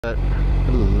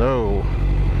Hello.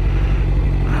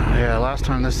 Yeah, last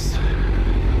time this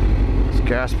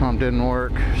gas pump didn't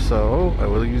work, so I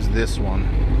will use this one.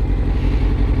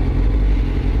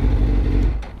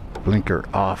 Blinker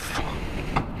off.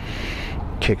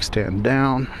 Kickstand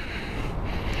down.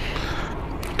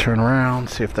 Turn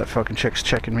around, see if that fucking chick's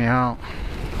checking me out.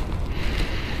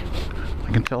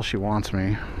 I can tell she wants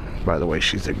me by the way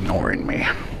she's ignoring me.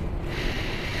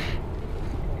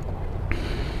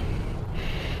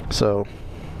 So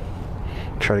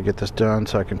try to get this done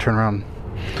so I can turn around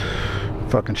and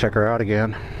fucking check her out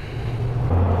again.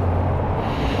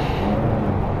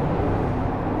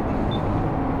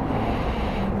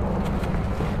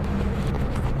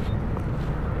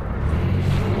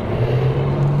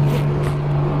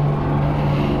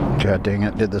 God dang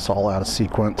it, did this all out of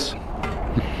sequence.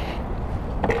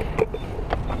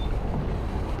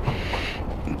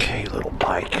 Okay, little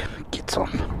bike, get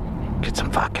some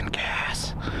fucking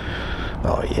gas.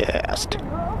 Oh yeah,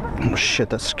 oh shit,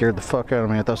 that scared the fuck out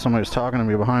of me. I thought somebody was talking to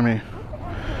me behind me.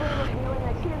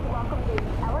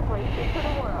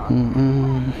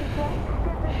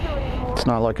 It's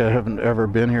not like I haven't ever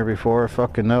been here before. I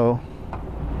fucking know.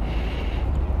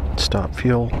 Stop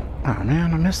fuel. Oh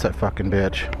man, I missed that fucking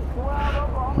bitch.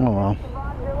 Oh well.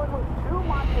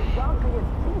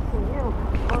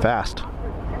 Fast.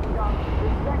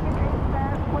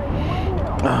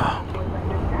 Oh.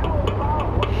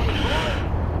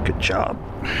 Good job.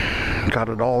 Got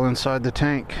it all inside the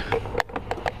tank.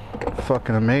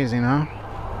 Fucking amazing, huh?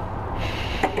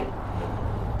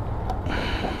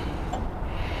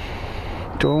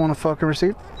 Do I want a fucking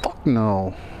receipt? Fuck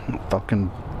no. Fucking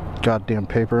goddamn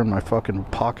paper in my fucking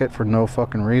pocket for no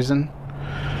fucking reason.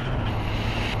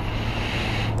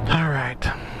 Alright.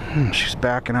 She's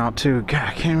backing out too. God,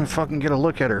 I can't even fucking get a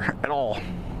look at her at all.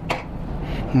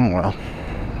 Oh well.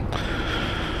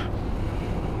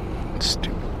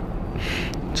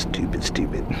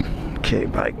 Stupid. Okay,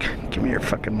 bike. Give me your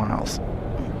fucking miles.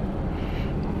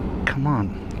 Come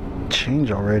on.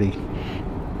 Change already.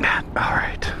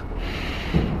 Alright.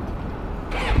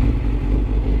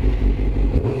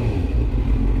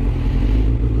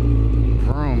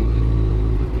 Vroom.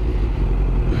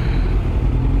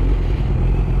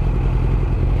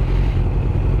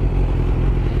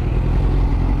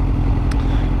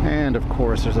 And of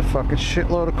course there's a fucking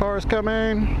shitload of cars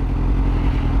coming.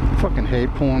 Fucking hate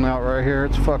pulling out right here.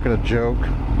 It's fucking a joke.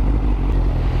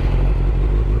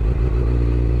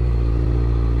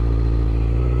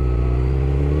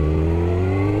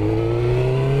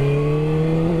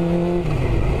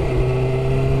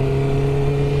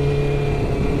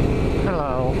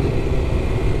 Hello.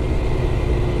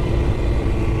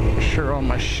 Sure all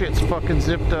my shit's fucking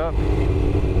zipped up.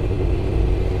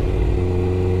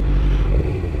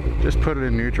 Just put it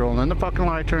in neutral and then the fucking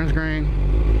light turns green.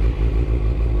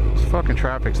 Fucking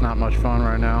traffic's not much fun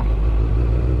right now.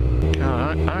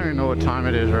 God, I don't even know what time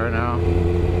it is right now.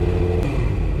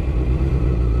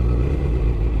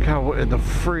 God, what the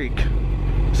freak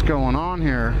is going on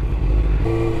here?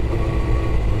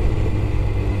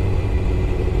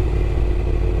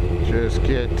 Just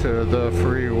get to the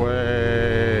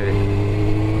freeway.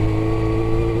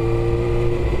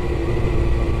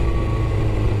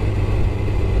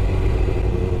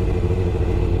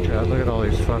 God, look at all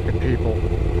these fucking people.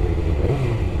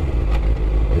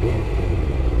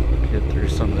 Get through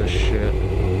some of this shit.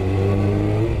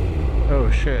 Oh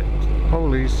shit.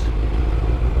 Police.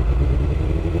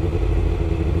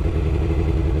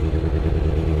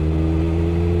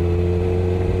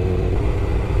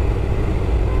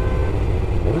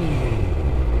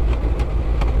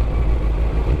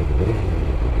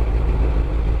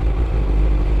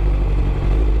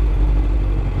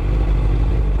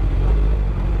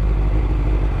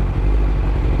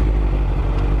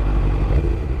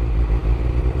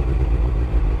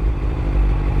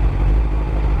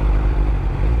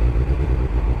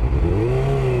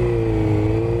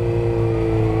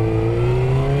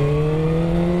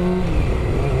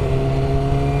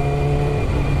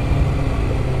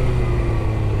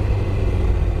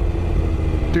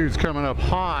 Dude's coming up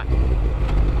hot.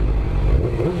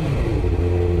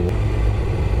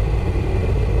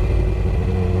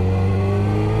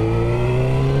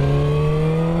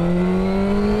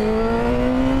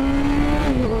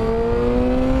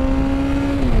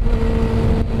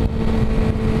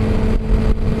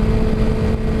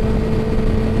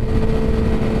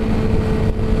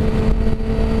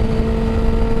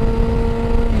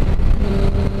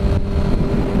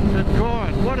 Good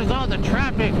God, what is all the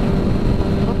traffic?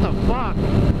 What the fuck?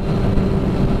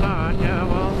 Yeah,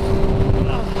 well.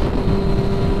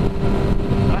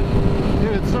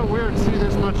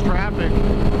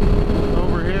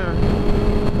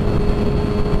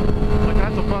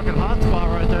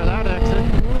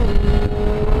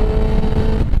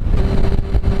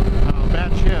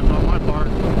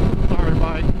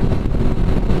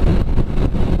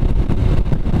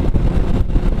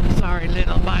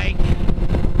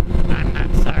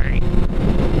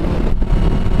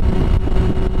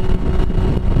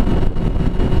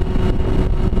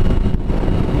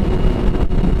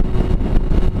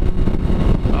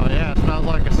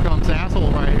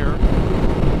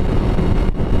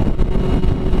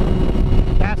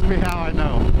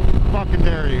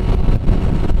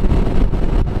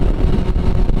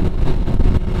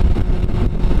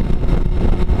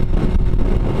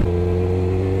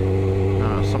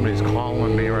 somebody's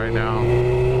calling me right now.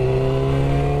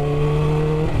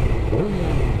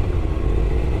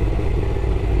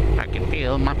 I can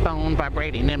feel my phone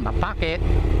vibrating in my pocket.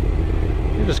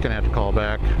 You're just gonna have to call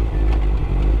back.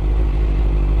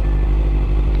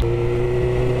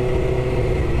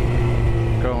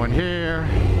 Go in here,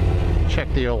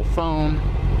 check the old phone.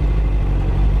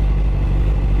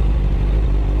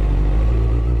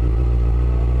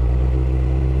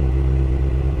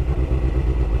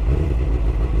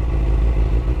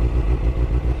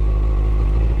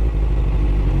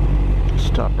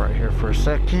 Stop right here for a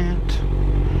second.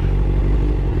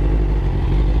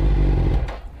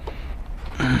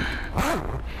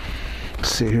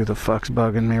 See who the fuck's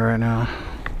bugging me right now.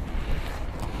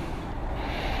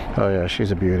 Oh yeah, she's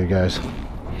a beauty, guys.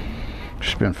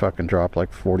 She's been fucking dropped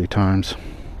like 40 times.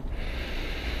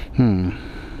 Don't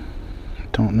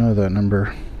know that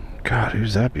number. God,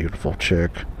 who's that beautiful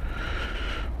chick?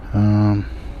 Don't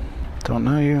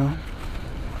know you.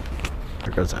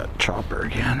 There goes that chopper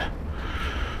again.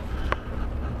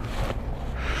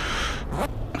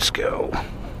 Let's go.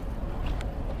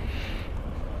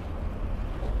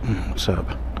 What's up?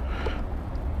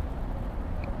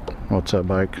 What's up,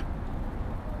 bike?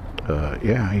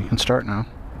 Yeah, you can start now.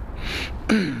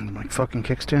 My fucking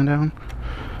kickstand down.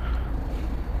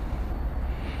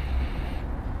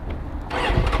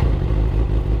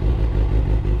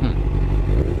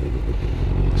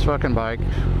 This fucking bike,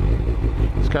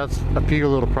 it's got a few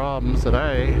little problems that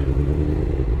I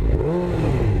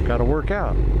gotta work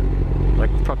out. Like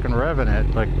fucking revving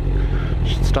it. Like, I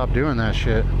should stop doing that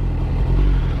shit.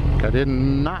 I did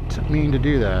not mean to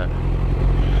do that.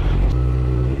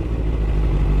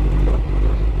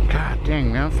 God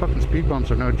dang, man, fucking speed bumps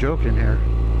are no joke in here.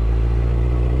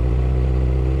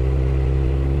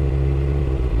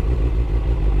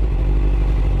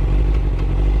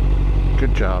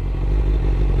 Good job.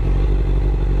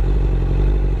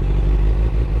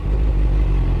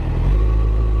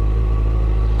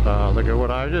 Look at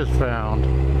what I just found.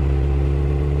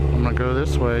 I'm gonna go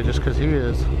this way just because he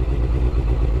is.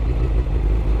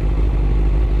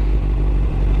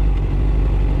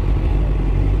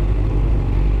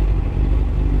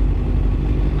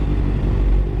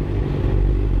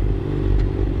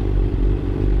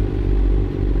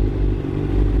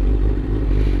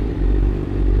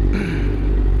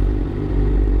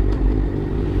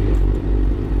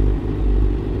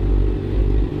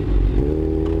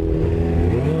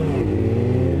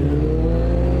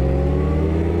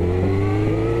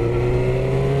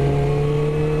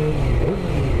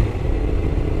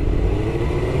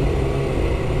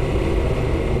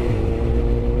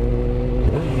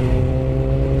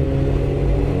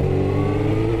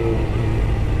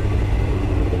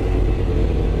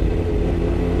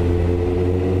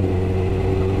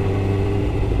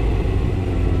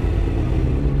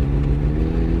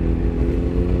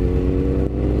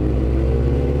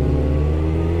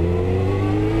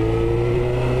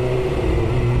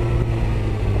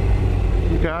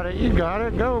 You got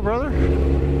it. Go, brother.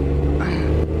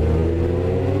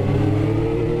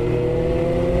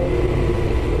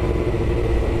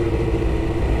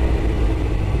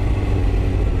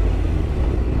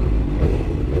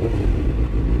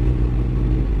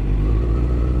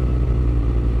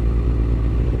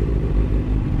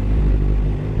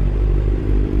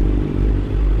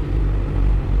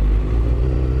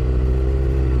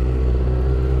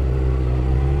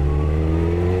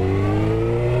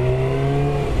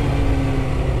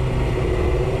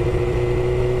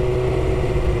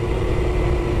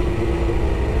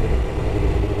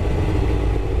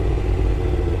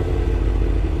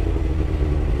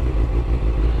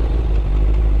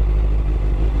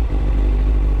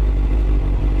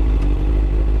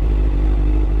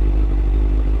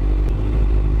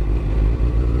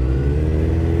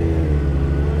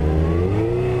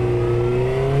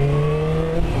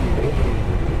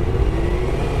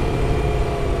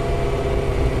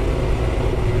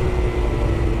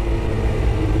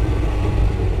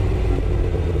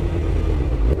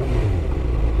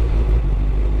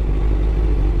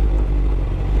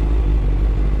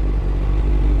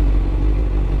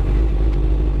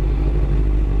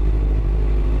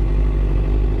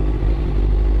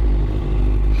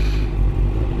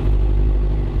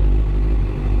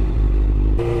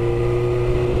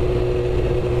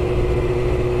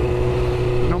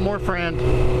 Friend.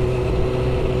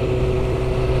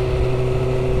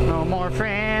 No more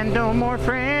friend, no more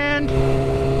friend.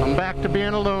 I'm back to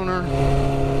being a loner.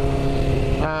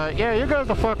 Yeah, you guys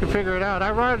will fucking figure it out.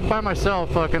 I ride by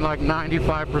myself fucking like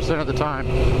 95% of the time.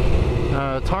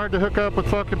 It's hard to hook up with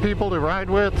fucking people to ride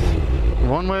with.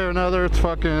 One way or another, it's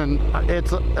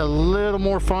a little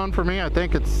more fun for me. I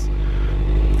think it's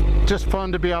just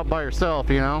fun to be out by yourself,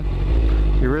 you know?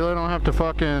 You really don't have to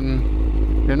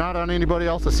you're not on anybody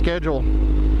else's schedule.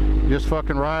 You just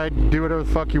fucking ride, do whatever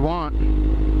the fuck you want.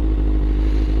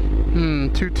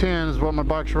 210 is what my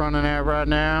bike's running at right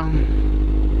now.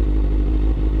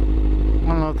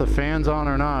 I don't know if the fan's on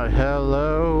or not.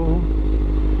 Hello?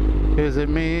 Is it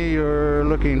me you're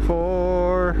looking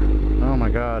for? Oh my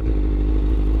god.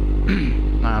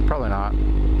 Nah, probably not.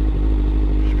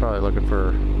 She's probably looking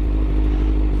for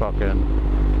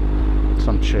fucking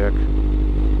some chick.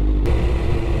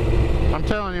 I'm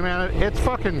telling you, man, it's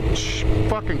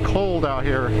fucking cold out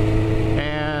here,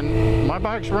 and my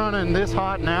bike's running this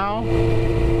hot now.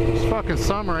 This fucking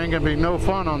summer ain't gonna be no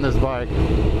fun on this bike.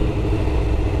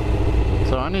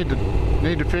 So I need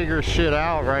to figure shit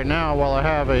out right now while I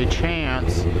have a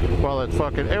chance. While it's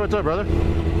fucking, hey, what's up, brother?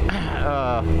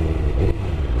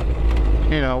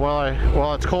 You know,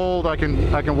 while it's cold, I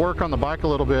can work on the bike a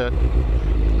little bit,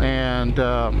 and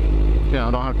you know,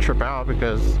 don't have to trip out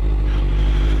because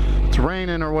it's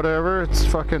raining or whatever. It's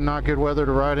fucking not good weather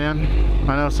to ride in.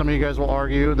 I know some of you guys will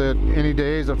argue that any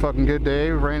day is a fucking good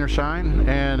day, rain or shine,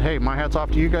 and hey, my hat's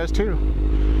off to you guys too.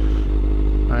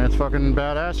 It's fucking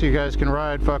badass. You guys can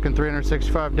ride fucking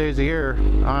 365 days a year.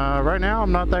 Right now,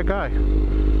 I'm not that guy.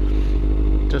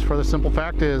 Just for the simple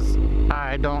fact is,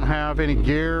 I don't have any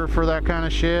gear for that kind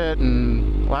of shit,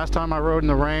 and last time I rode in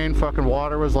the rain, fucking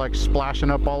water was like splashing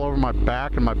up all over my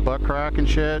back and my butt crack and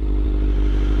shit.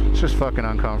 It's just fucking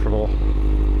uncomfortable.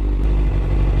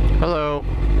 Hello.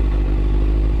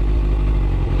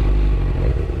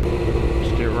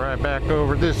 Just get right back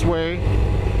over this way.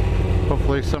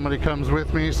 Hopefully somebody comes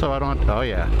with me so I don't, oh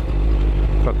yeah,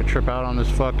 fucking trip out on this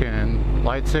fucking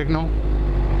light signal.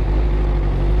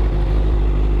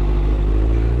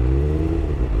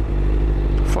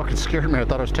 Fucking scared me. I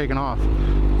thought I was taking off.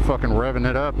 Fucking revving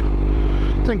it up.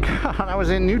 Thank God I was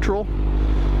in neutral.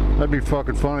 That'd be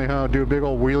fucking funny, huh? Do a big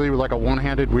old wheelie with like a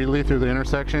one-handed wheelie through the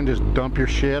intersection, just dump your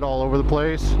shit all over the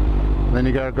place. Then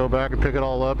you gotta go back and pick it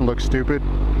all up and look stupid.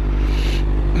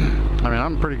 I mean,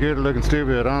 I'm pretty good at looking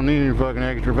stupid. I don't need any fucking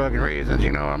extra fucking reasons,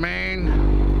 you know what I mean?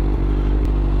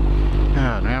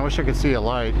 God, man, I wish I could see a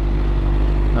light.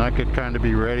 And I could kind of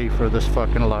be ready for this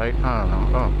fucking light. I don't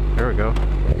know. Oh, there we go.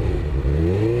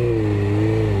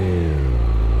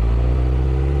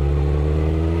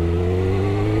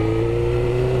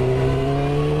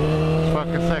 This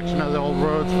fucking section of the old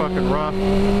road's fucking rough.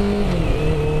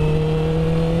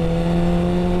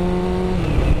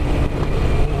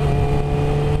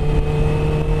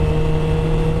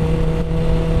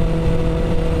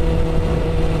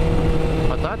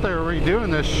 They were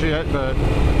redoing this shit, but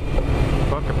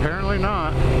fuck, apparently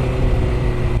not.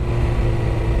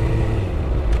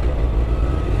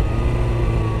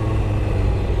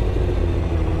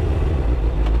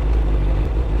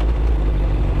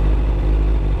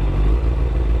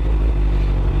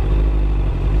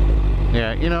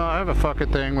 Yeah, you know, I have a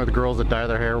fucking thing with girls that dye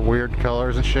their hair weird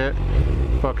colors and shit.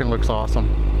 Fucking looks awesome.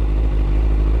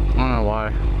 I don't know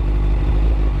why.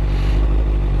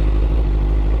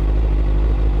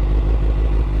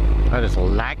 I just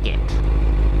like it.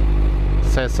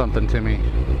 Says something to me.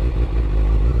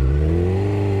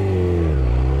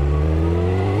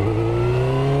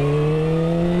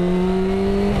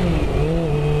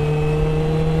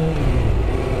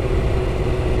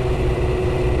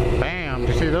 Bam! Did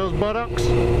you see those buttocks?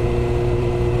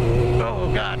 Oh,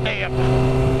 goddamn.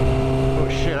 Oh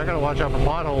shit, I gotta watch out for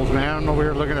potholes, man. I'm over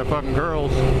here looking at fucking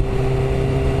girls.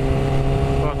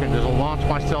 Fucking just launch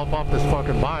myself off this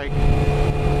fucking bike.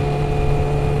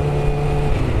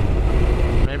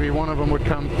 Maybe one of them would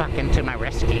come fucking to my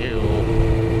rescue.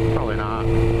 Probably not.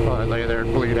 Probably lay there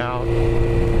and bleed out.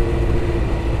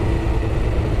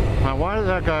 Now, why does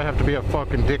that guy have to be a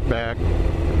fucking dick bag?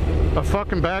 A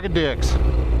fucking bag of dicks.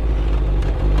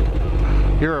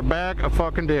 You're a bag of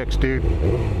fucking dicks, dude.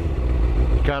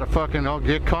 Gotta fucking, I'll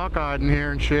get cockeyed in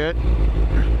here and shit.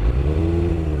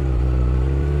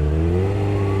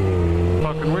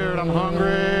 Fucking weird, I'm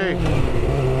hungry.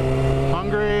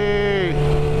 Hungry.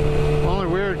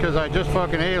 Because I just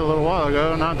fucking ate a little while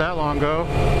ago, not that long ago,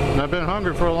 and I've been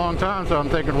hungry for a long time, so I'm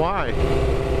thinking, why?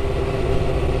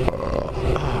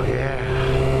 Oh yeah.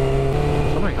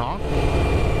 Somebody honk?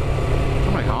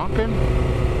 Somebody honking?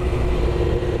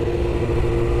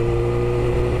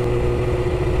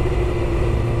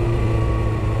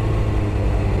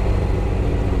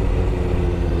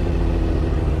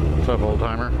 What's up, old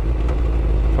timer?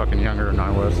 Fucking younger than I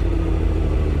was.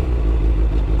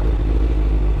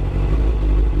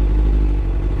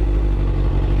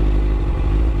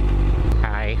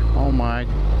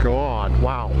 God,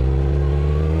 wow.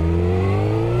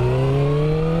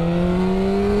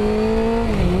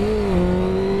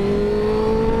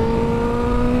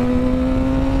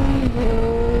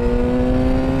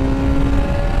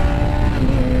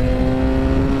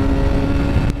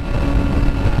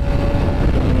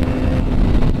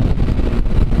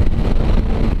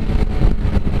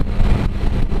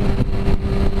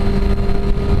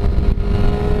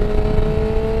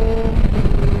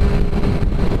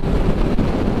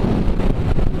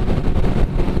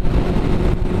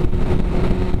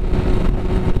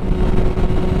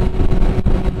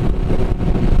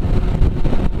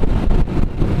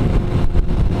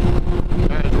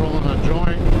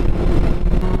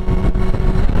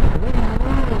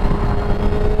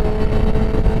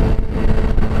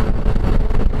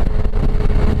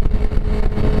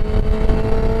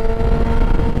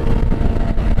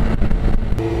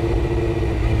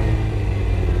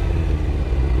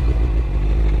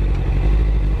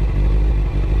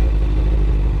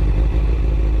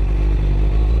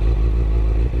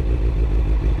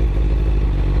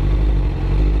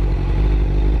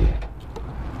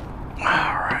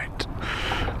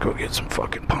 Go get some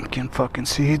fucking pumpkin fucking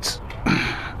seeds.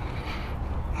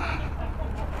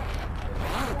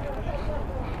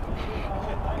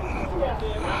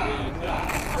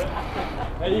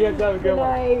 Hey, you guys have a good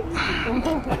night.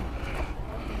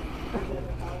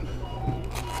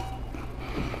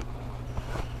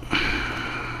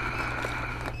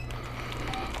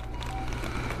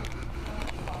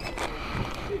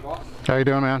 How you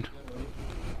doing, man?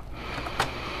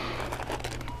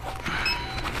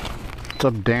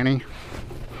 What's up, Danny?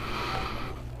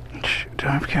 Shoot, do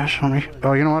I have cash on me?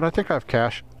 Oh, you know what? I think I have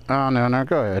cash. Oh, no,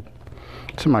 go ahead.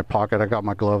 It's in my pocket. I got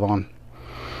my glove on.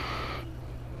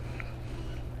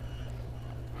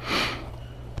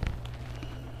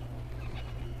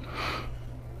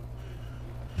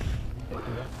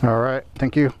 All right,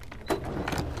 thank you.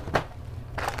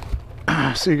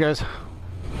 See you guys.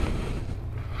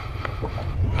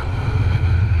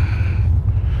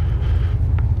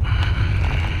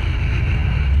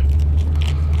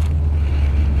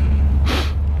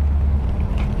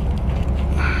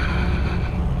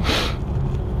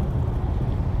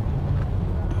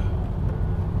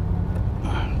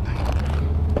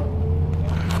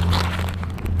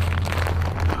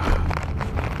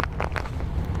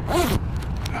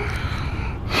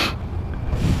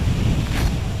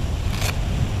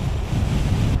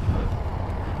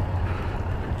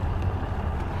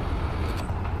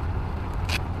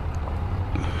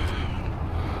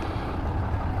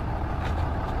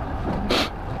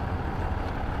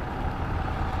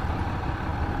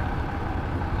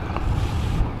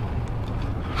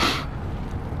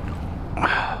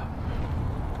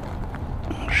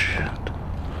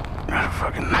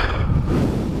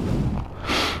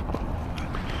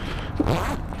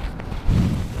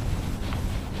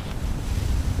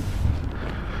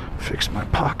 Fix my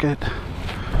pocket.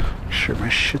 Make sure my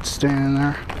shit's staying in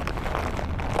there.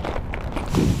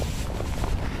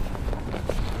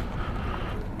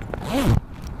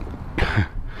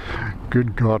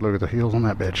 Good God, look at the heels on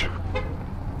that bitch.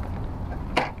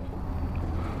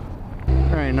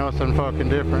 There ain't nothing fucking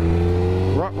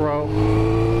different.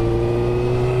 Ruh-roh.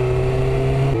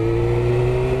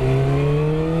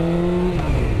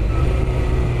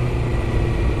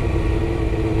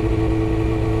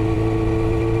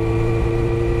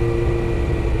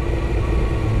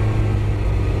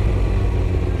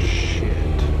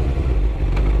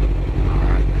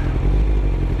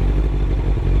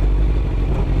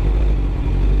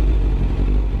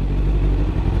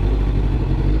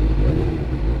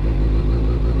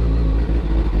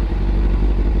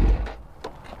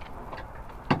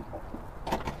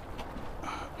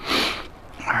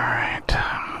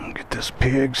 This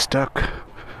pig stuck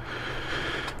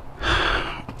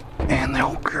in the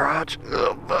old garage.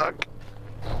 Oh, fuck.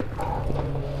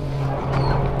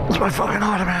 It's my fucking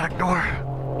automatic door.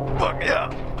 Fuck yeah.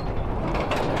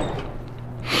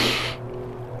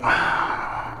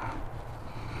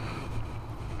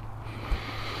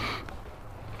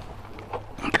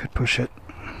 I could push it.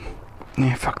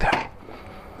 Yeah, fuck that.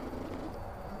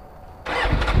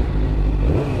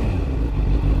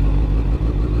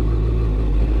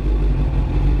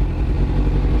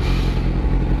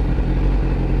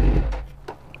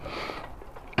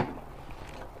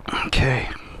 Okay,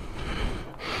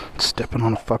 stepping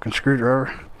on a fucking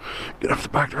screwdriver. Get off the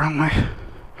back the wrong way.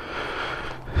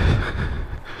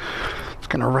 It's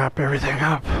gonna wrap everything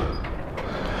up.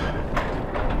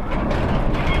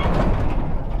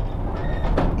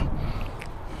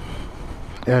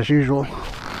 As usual,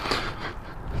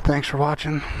 thanks for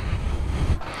watching.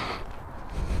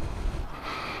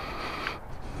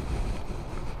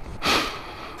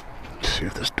 see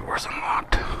if this door's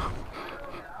unlocked.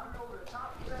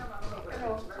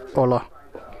 Hola.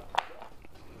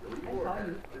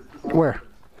 Where?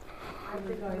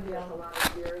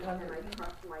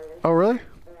 Oh, really?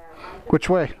 Which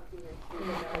way?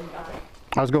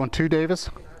 I was going to Davis?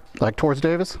 Like towards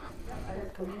Davis?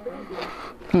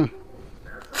 Hmm.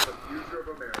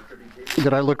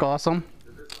 Did I look awesome?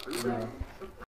 No.